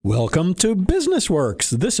Welcome to Business Works.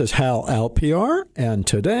 This is Hal Alpiar, and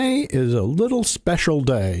today is a little special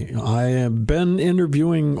day. I have been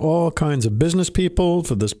interviewing all kinds of business people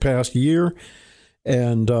for this past year,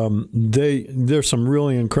 and there's some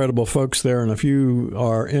really incredible folks there. And if you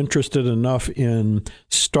are interested enough in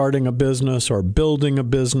starting a business or building a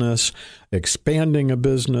business, expanding a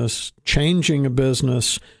business, changing a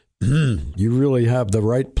business, you really have the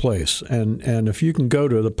right place. And if you can go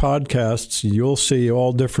to the podcasts, you'll see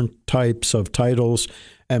all different types of titles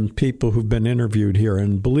and people who've been interviewed here.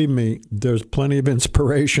 And believe me, there's plenty of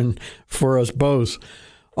inspiration for us both.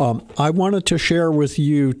 I wanted to share with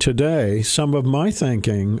you today some of my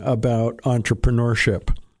thinking about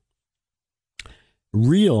entrepreneurship.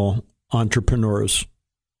 Real entrepreneurs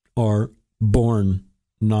are born,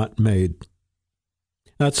 not made.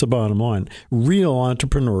 That's the bottom line. Real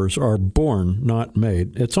entrepreneurs are born, not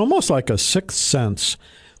made. It's almost like a sixth sense.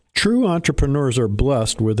 True entrepreneurs are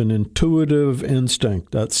blessed with an intuitive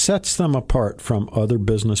instinct that sets them apart from other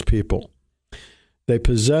business people. They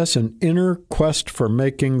possess an inner quest for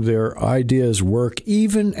making their ideas work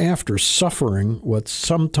even after suffering what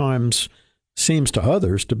sometimes seems to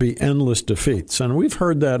others to be endless defeats. And we've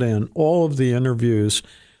heard that in all of the interviews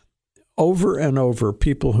over and over.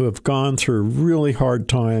 People who have gone through really hard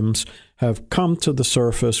times have come to the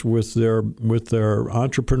surface with their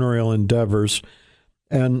entrepreneurial endeavors.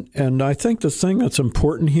 And I think the thing that's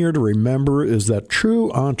important here to remember is that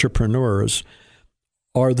true entrepreneurs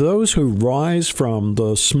are those who rise from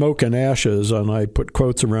the smoke and ashes, and I put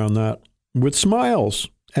quotes around that, with smiles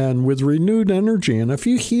and with renewed energy. And if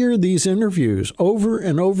you hear these interviews over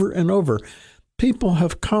and over and over, people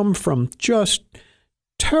have come from just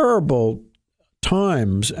terrible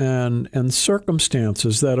times and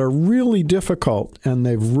circumstances that are really difficult, and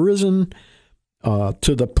they've risen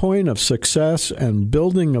to the point of success and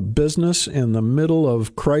building a business in the middle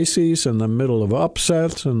of crises, in the middle of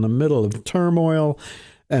upsets, in the middle of turmoil,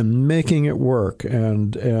 and making it work.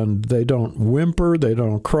 And they don't whimper, they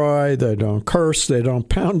don't cry, they don't curse, they don't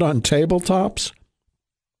pound on tabletops.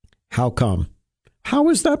 How come? How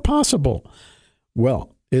is that possible?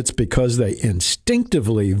 Well, it's because they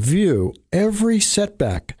instinctively view every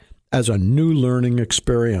setback as a new learning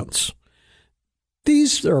experience.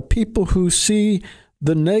 These are people who see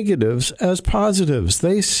the negatives as positives.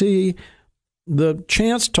 They see the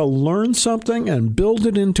chance to learn something and build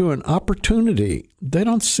it into an opportunity. They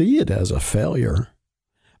don't see it as a failure.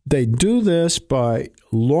 They do this by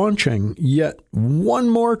launching yet one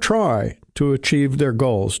more try to achieve their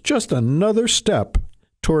goals, just another step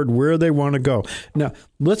toward where they want to go. Now,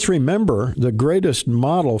 let's remember the greatest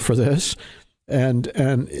model for this, and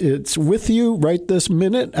it's with you right this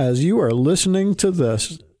minute as you are listening to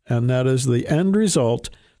this, and that is the end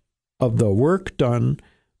result of the work done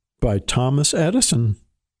by Thomas Edison.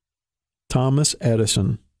 Thomas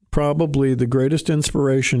Edison, probably the greatest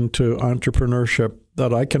inspiration to entrepreneurship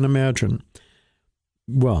that I can imagine.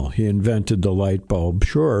 Well, he invented the light bulb,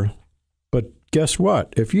 sure, but guess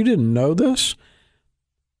what? If you didn't know this,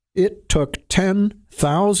 it took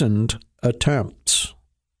 10,000 attempts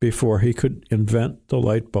before he could invent the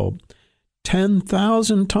light bulb.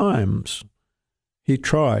 10,000 times he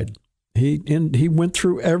tried. He went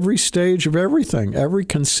through every stage of everything, every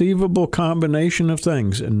conceivable combination of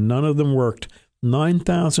things, and none of them worked.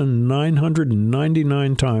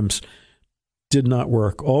 9,999 times did not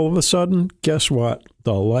work. All of a sudden, guess what?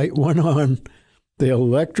 The light went on. The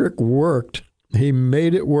electric worked. He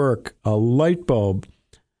made it work. A light bulb.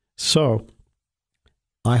 So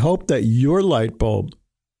I hope that your light bulb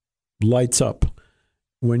lights up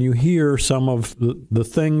when you hear some of the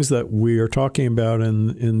things that we are talking about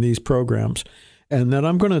in these programs, and that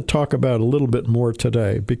I'm going to talk about a little bit more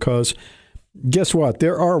today, because guess what?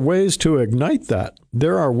 There are ways to ignite that.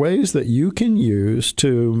 There are ways that you can use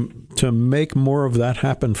to make more of that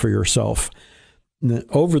happen for yourself.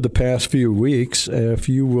 Over the past few weeks, if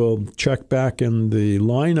you will check back in the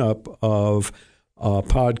lineup of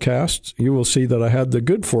podcasts, you will see that I had the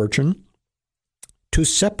good fortune to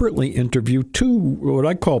separately interview two what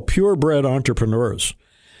I call purebred entrepreneurs.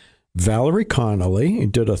 Valerie Connolly,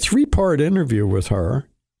 did a 3-part interview with her,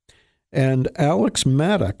 and Alex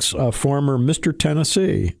Maddox, a former Mr.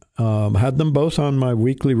 Tennessee, had them both on my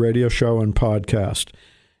weekly radio show and podcast.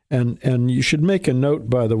 And you should make a note,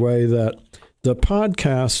 by the way, that the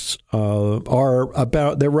podcasts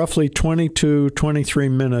they're roughly 22, 23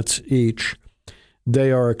 minutes each.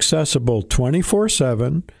 They are accessible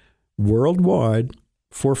 24/7 worldwide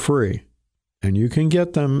for free. And you can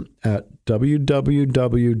get them at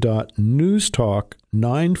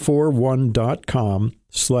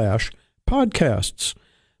www.newstalk941.com/podcasts.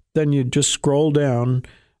 Then you just scroll down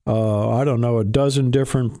I don't know, a dozen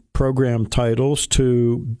different program titles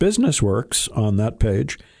to BusinessWorks on that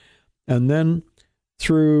page. And then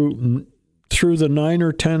through the 9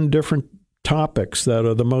 or 10 different topics that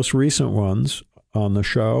are the most recent ones on the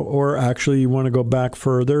show, or actually you want to go back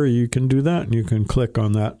further, you can do that and you can click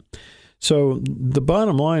on that. So the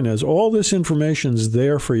bottom line is all this information is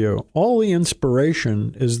there for you. All the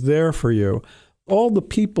inspiration is there for you. All the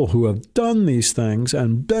people who have done these things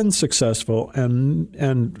and been successful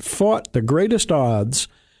and fought the greatest odds,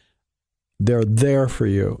 they're there for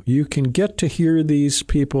you. You can get to hear these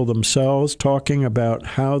people themselves talking about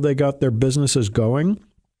how they got their businesses going,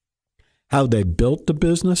 how they built the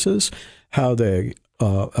businesses, how they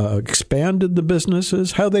expanded the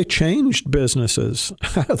businesses, how they changed businesses,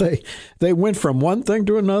 how they went from one thing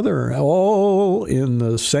to another, all in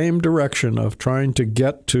the same direction of trying to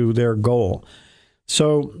get to their goal.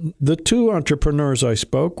 So the two entrepreneurs I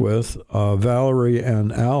spoke with, Valerie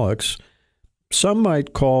and Alex, some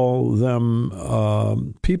might call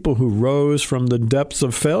them people who rose from the depths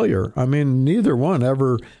of failure. I mean, neither one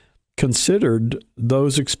ever considered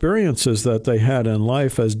those experiences that they had in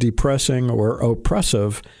life as depressing or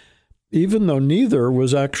oppressive, even though neither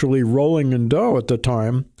was actually rolling in dough at the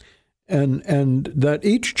time, and that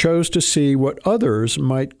each chose to see what others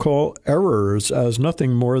might call errors as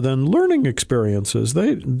nothing more than learning experiences.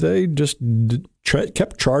 They just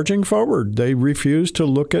kept charging forward. They refused to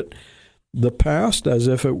look at the past as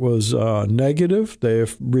if it was negative. They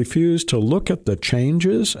refused to look at the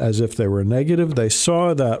changes as if they were negative. They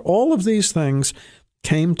saw that all of these things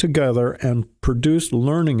came together and produced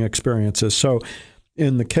learning experiences. So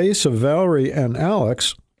in the case of Valerie and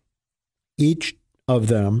Alex, each of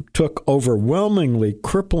them took overwhelmingly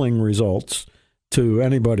crippling results to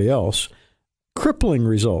anybody else, crippling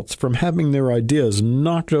results from having their ideas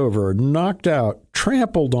knocked over, knocked out,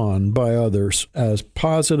 trampled on by others as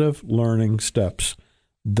positive learning steps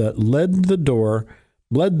that led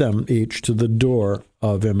them each to the door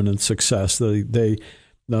of imminent success.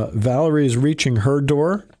 Valerie is reaching her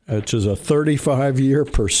door, which is a 35-year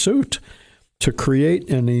pursuit to create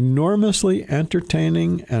an enormously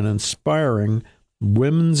entertaining and inspiring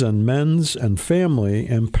women's and men's and family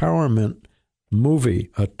empowerment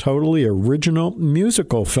movie, a totally original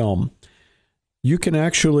musical film. You can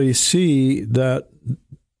actually see that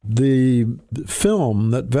the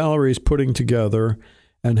film that Valerie's putting together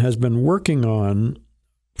and has been working on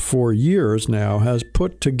for years now has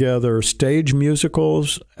put together stage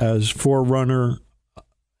musicals as forerunner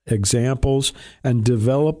examples and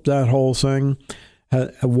developed that whole thing.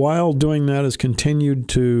 While doing that, has continued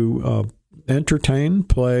to entertain,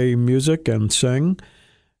 play music, and sing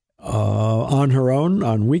on her own,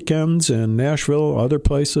 on weekends in Nashville, other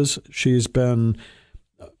places. She's been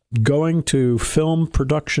going to film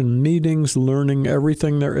production meetings, learning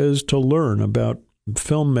everything there is to learn about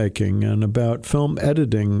filmmaking and about film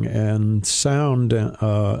editing and sound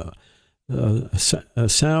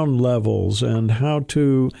levels and how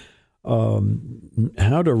to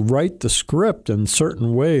write the script in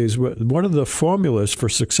certain ways. What are the formulas for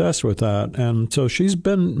success with that? And so she's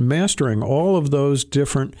been mastering all of those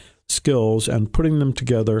different skills and putting them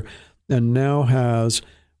together, and now has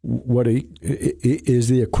what is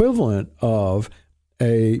the equivalent of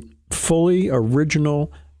a fully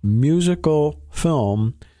original musical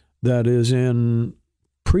film that is in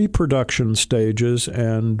pre-production stages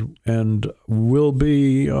and will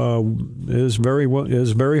be is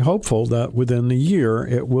very hopeful that within the year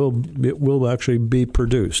it will actually be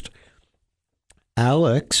produced.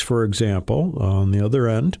 Alex, for example, on the other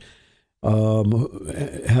end,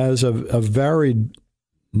 has a varied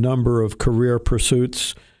number of career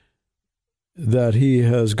pursuits that he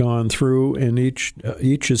has gone through, and each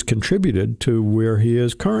has contributed to where he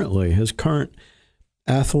is currently. His current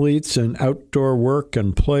athletes and outdoor work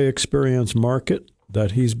and play experience market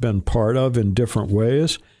that he's been part of in different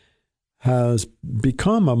ways has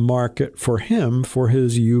become a market for him for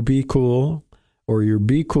his You Be Cool or Your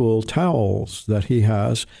Be Cool towels that he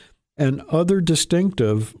has and other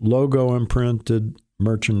distinctive logo imprinted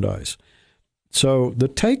merchandise. So the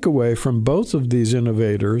takeaway from both of these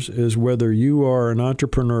innovators is whether you are an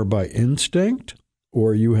entrepreneur by instinct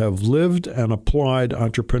or you have lived and applied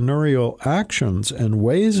entrepreneurial actions and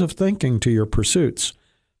ways of thinking to your pursuits,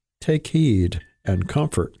 take heed and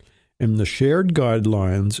comfort in the shared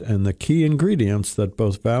guidelines and the key ingredients that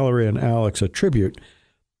both Valerie and Alex attribute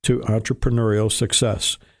to entrepreneurial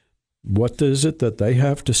success. What is it that they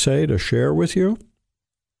have to say to share with you?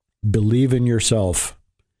 Believe in yourself.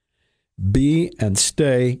 Be and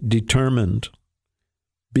stay determined.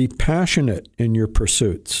 Be passionate in your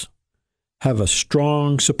pursuits. Have a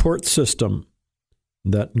strong support system.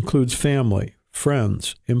 That includes family,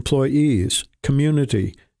 friends, employees,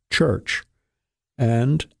 community, church.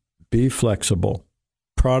 And be flexible.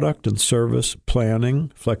 Product and service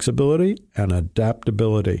planning, flexibility, and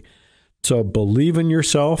adaptability. So believe in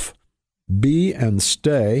yourself. Be and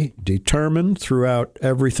stay determined throughout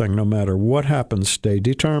everything. No matter what happens, stay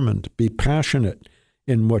determined. Be passionate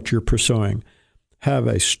in what you're pursuing. Have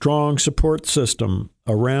a strong support system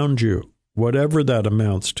around you, whatever that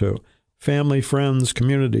amounts to. Family, friends,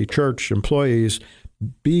 community, church, employees.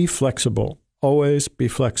 Be flexible. Always be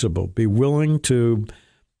flexible. Be willing to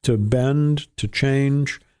bend, to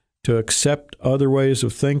change, to accept other ways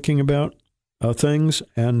of thinking about things.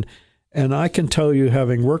 And I can tell you,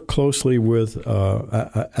 having worked closely with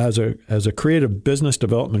as a creative business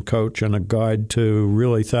development coach and a guide to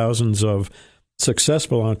really thousands of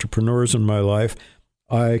successful entrepreneurs in my life,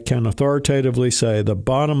 I can authoritatively say the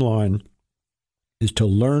bottom line is to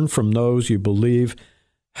learn from those you believe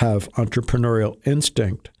have entrepreneurial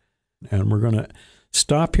instinct. And we're going to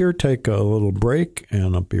stop here, take a little break,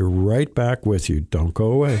 and I'll be right back with you. Don't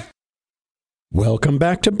go away. Welcome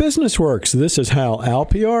back to Business Works. This is Hal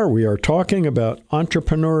Alpiar. We are talking about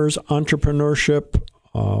entrepreneurs, entrepreneurship,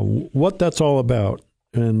 what that's all about,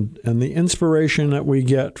 and the inspiration that we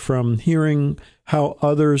get from hearing how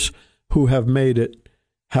others who have made it,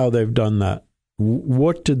 how they've done that.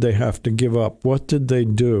 What did they have to give up? What did they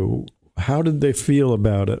do? How did they feel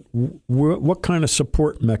about it? What kind of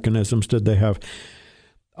support mechanisms did they have?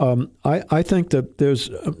 I think that there's,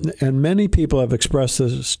 and many people have expressed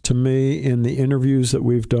this to me in the interviews that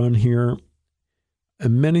we've done here,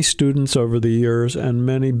 and many students over the years and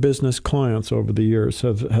many business clients over the years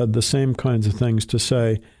have had the same kinds of things to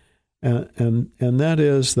say. And that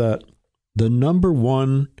is that the number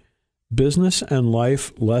one business and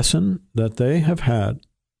life lesson that they have had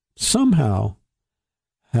somehow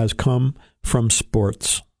has come from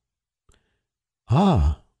sports.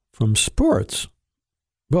 From sports.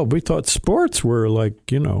 Well, we thought sports were like,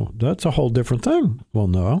 that's a whole different thing. Well,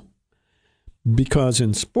 no. Because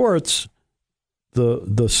in sports,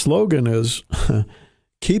 the slogan is,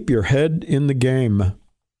 keep your head in the game.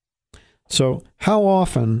 So how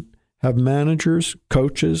often have managers,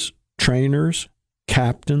 coaches, trainers,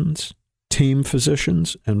 captains, team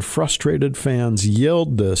physicians, and frustrated fans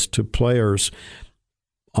yelled this to players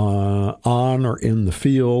on or in the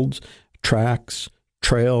fields, tracks,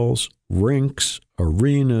 trails, rinks,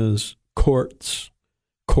 arenas, courts,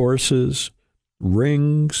 courses,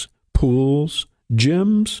 rings, pools,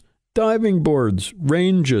 gyms, diving boards,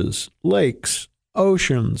 ranges, lakes,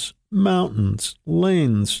 oceans, mountains,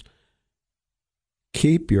 lanes.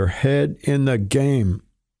 Keep your head in the game.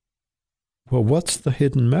 Well, what's the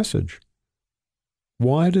hidden message?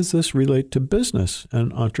 Why does this relate to business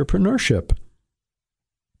and entrepreneurship?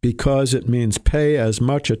 Because it means pay as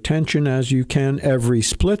much attention as you can every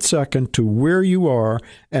split second to where you are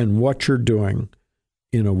and what you're doing.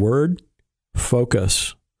 In a word,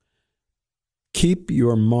 focus. Keep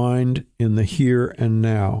your mind in the here and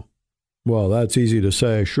now. Well, that's easy to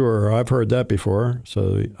say. Sure, I've heard that before,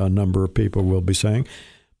 so a number of people will be saying.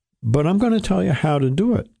 But I'm going to tell you how to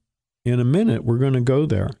do it. In a minute, we're going to go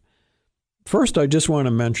there. First, I just want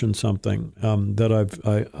to mention something that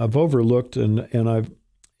I've overlooked, and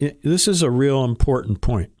this is a real important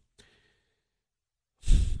point.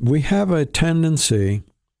 We have a tendency,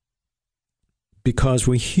 because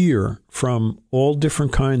we hear from all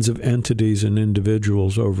different kinds of entities and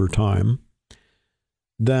individuals over time,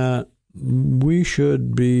 that we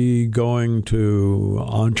should be going to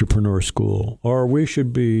entrepreneur school, or we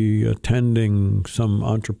should be attending some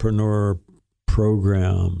entrepreneur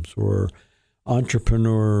programs, or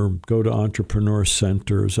go to entrepreneur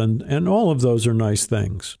centers, and all of those are nice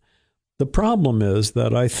things. The problem is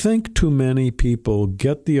that I think too many people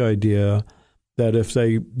get the idea that if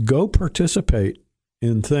they go participate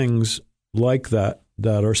in things like that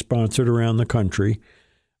are sponsored around the country,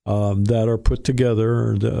 that are put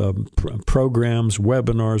together, programs,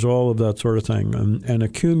 webinars, all of that sort of thing, and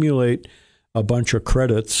accumulate a bunch of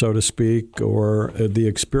credits, so to speak, or the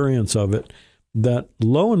experience of it, that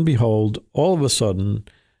lo and behold, all of a sudden,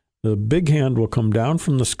 the big hand will come down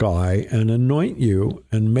from the sky and anoint you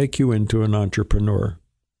and make you into an entrepreneur.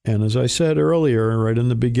 And as I said earlier, right in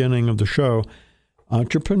the beginning of the show,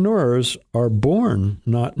 entrepreneurs are born,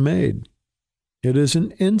 not made. It is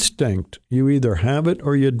an instinct. You either have it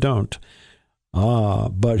or you don't.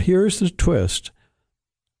 But here's the twist.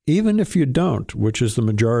 Even if you don't, which is the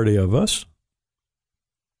majority of us,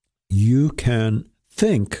 you can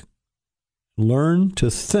think learn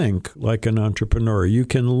to think like an entrepreneur. You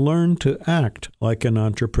can learn to act like an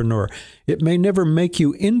entrepreneur. It may never make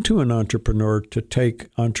you into an entrepreneur to take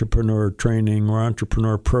entrepreneur training or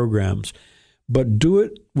entrepreneur programs, but do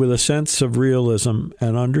it with a sense of realism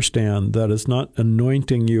and understand that it's not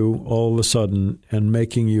anointing you all of a sudden and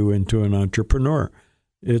making you into an entrepreneur.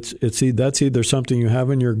 That's either something you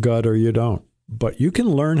have in your gut or you don't. But you can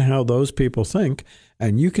learn how those people think,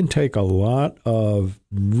 and you can take a lot of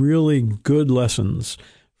really good lessons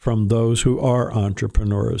from those who are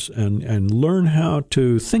entrepreneurs and learn how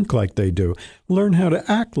to think like they do, learn how to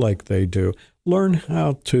act like they do, learn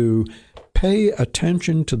how to pay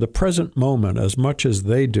attention to the present moment as much as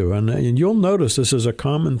they do. And you'll notice this is a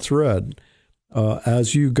common thread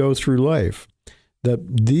as you go through life,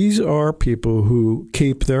 that these are people who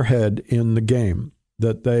keep their head in the game,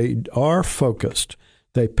 that they are focused.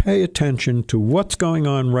 They pay attention to what's going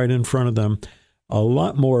on right in front of them a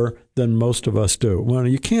lot more than most of us do. Well,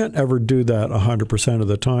 you can't ever do that 100% of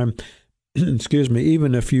the time. Excuse me,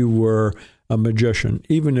 even if you were a magician,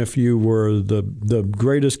 even if you were the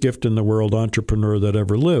greatest gift in the world entrepreneur that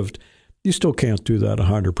ever lived, you still can't do that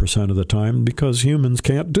 100% of the time because humans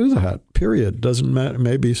can't do that, period. Doesn't matter.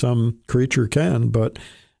 Maybe some creature can, but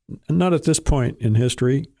not at this point in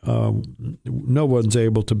history. No one's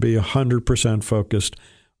able to be 100% focused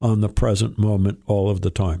on the present moment all of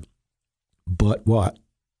the time. But what?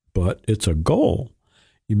 But it's a goal.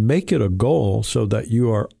 You make it a goal so that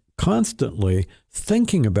you are constantly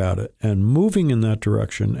thinking about it and moving in that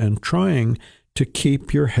direction and trying to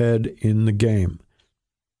keep your head in the game.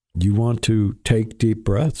 You want to take deep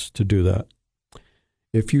breaths to do that.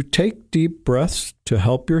 If you take deep breaths to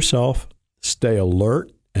help yourself stay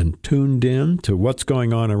alert and tuned in to what's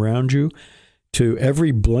going on around you, to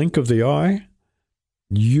every blink of the eye,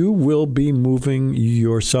 you will be moving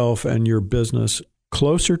yourself and your business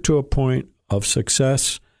closer to a point of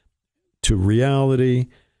success, to reality,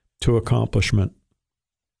 to accomplishment.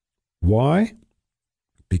 Why?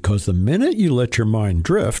 Because the minute you let your mind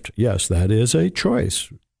drift, yes, that is a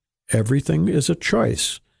choice. Everything is a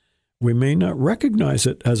choice. We may not recognize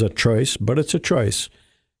it as a choice, but it's a choice.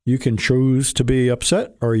 You can choose to be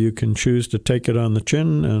upset, or you can choose to take it on the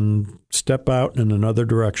chin and step out in another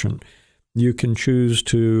direction. You can choose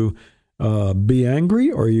to be angry,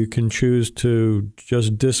 or you can choose to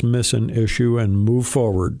just dismiss an issue and move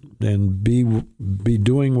forward and be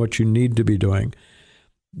doing what you need to be doing.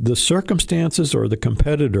 The circumstances or the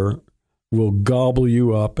competitor will gobble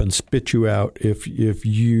you up and spit you out if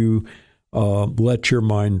you let your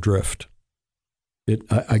mind drift.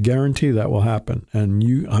 I guarantee that will happen.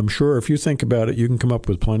 And I'm sure if you think about it, you can come up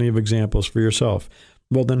with plenty of examples for yourself.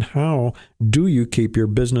 Well, then how do you keep your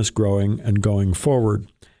business growing and going forward?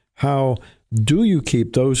 How do you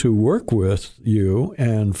keep those who work with you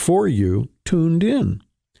and for you tuned in?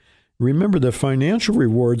 Remember, the financial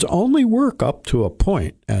rewards only work up to a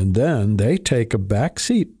point, and then they take a back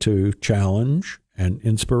seat to challenge and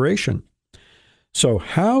inspiration. So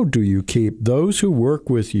how do you keep those who work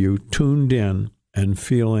with you tuned in and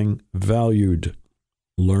feeling valued?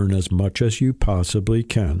 Learn as much as you possibly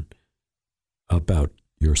can about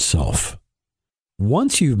yourself.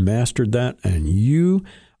 Once you've mastered that and you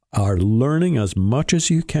are learning as much as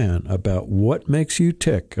you can about what makes you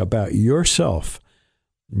tick, about yourself,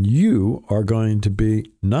 you are going to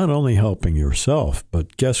be not only helping yourself,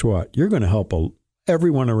 but guess what? You're going to help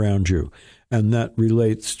everyone around you. And that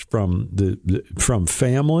relates from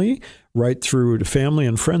family right through to family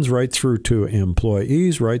and friends, right through to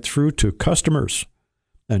employees, right through to customers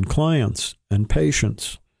and clients and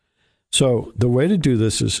patients. So the way to do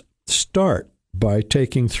this is start by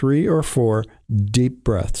taking 3 or 4 deep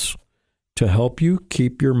breaths to help you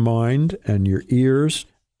keep your mind and your ears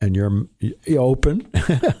and your open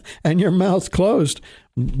and your mouth closed.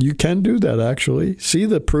 You can do that, actually. See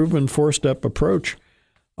the proven 4-step approach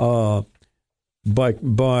by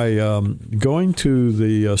going to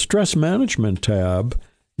the stress management tab.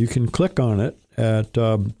 You can click on it at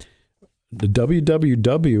the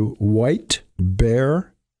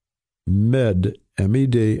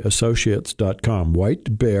www.whitebear.med.associates.com.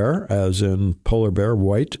 White Bear, as in polar bear,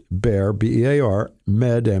 White Bear, B-E-A-R,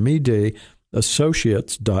 med, M-E-D,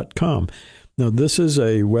 associates.com. Now, this is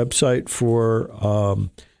a website for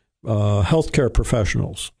healthcare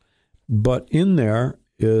professionals, but in there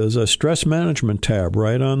is a stress management tab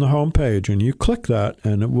right on the home page, and you click that,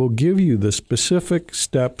 and it will give you the specific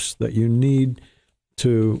steps that you need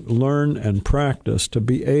to learn and practice to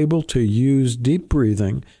be able to use deep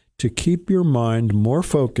breathing to keep your mind more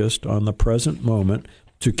focused on the present moment,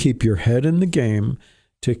 to keep your head in the game,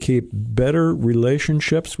 to keep better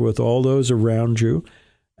relationships with all those around you,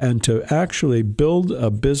 and to actually build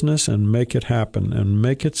a business and make it happen and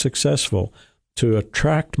make it successful, to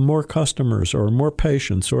attract more customers or more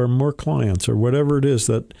patients or more clients or whatever it is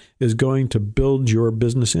that is going to build your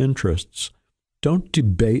business interests. Don't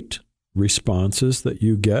debate responses that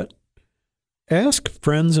you get. Ask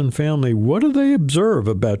friends and family, what do they observe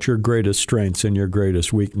about your greatest strengths and your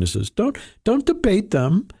greatest weaknesses? Don't debate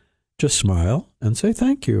them. Just smile and say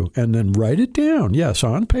thank you, and then write it down. Yes,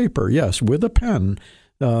 on paper. Yes, with a pen.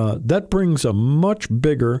 That brings a much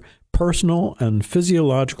bigger personal and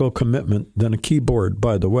physiological commitment than a keyboard,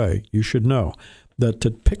 by the way. You should know that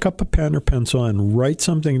to pick up a pen or pencil and write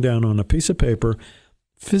something down on a piece of paper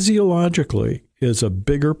physiologically is a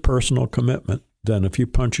bigger personal commitment than if you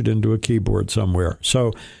punch it into a keyboard somewhere.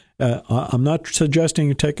 So I'm not suggesting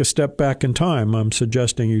you take a step back in time. I'm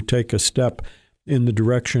suggesting you take a step in the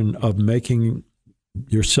direction of making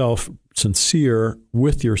yourself sincere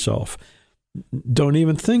with yourself. Don't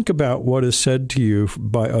even think about what is said to you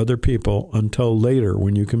by other people until later,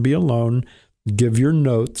 when you can be alone. Give your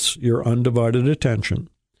notes your undivided attention.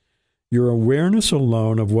 Your awareness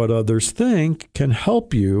alone of what others think can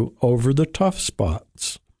help you over the tough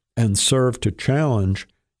spots and serve to challenge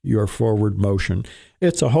your forward motion.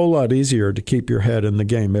 It's a whole lot easier to keep your head in the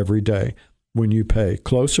game every day when you pay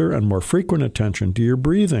closer and more frequent attention to your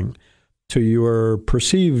breathing, to your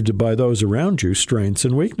perceived by those around you strengths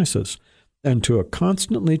and weaknesses, and to a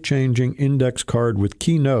constantly changing index card with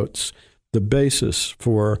key notes, the basis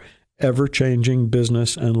for ever-changing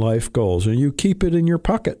business and life goals. And you keep it in your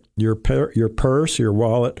pocket, your purse, your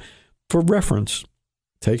wallet, for reference.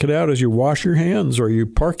 Take it out as you wash your hands, or you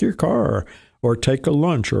park your car, or take a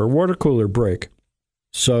lunch or a water cooler break.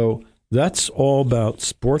 So that's all about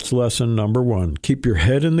sports lesson number 1. Keep your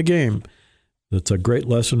head in the game. That's a great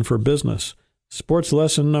lesson for business. Sports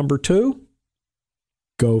lesson number 2,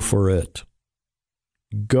 go for it.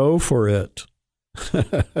 Go for it.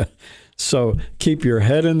 So keep your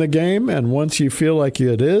head in the game, and once you feel like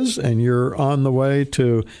it is, and you're on the way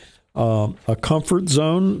to a comfort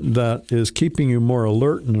zone that is keeping you more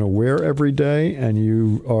alert and aware every day, and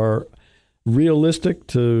you are realistic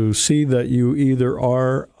to see that you either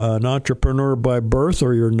are an entrepreneur by birth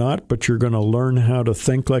or you're not, but you're going to learn how to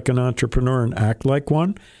think like an entrepreneur and act like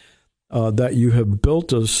one, that you have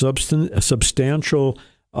built a substantially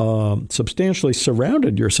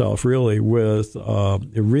surrounded yourself really with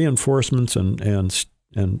reinforcements and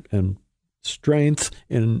strength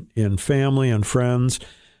in family and friends,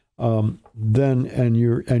 then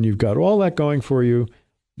you've got all that going for you.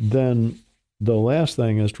 Then the last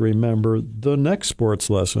thing is to remember the next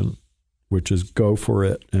sports lesson, which is go for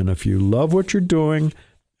it. And if you love what you're doing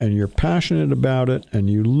and you're passionate about it and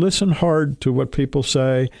you listen hard to what people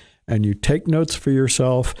say and you take notes for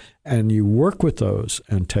yourself and you work with those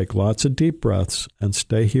and take lots of deep breaths and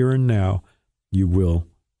stay here and now, you will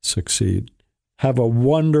succeed. Have a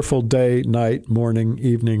wonderful day, night, morning,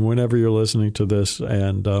 evening, whenever you're listening to this,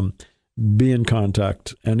 and be in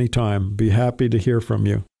contact anytime. Be happy to hear from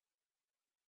you.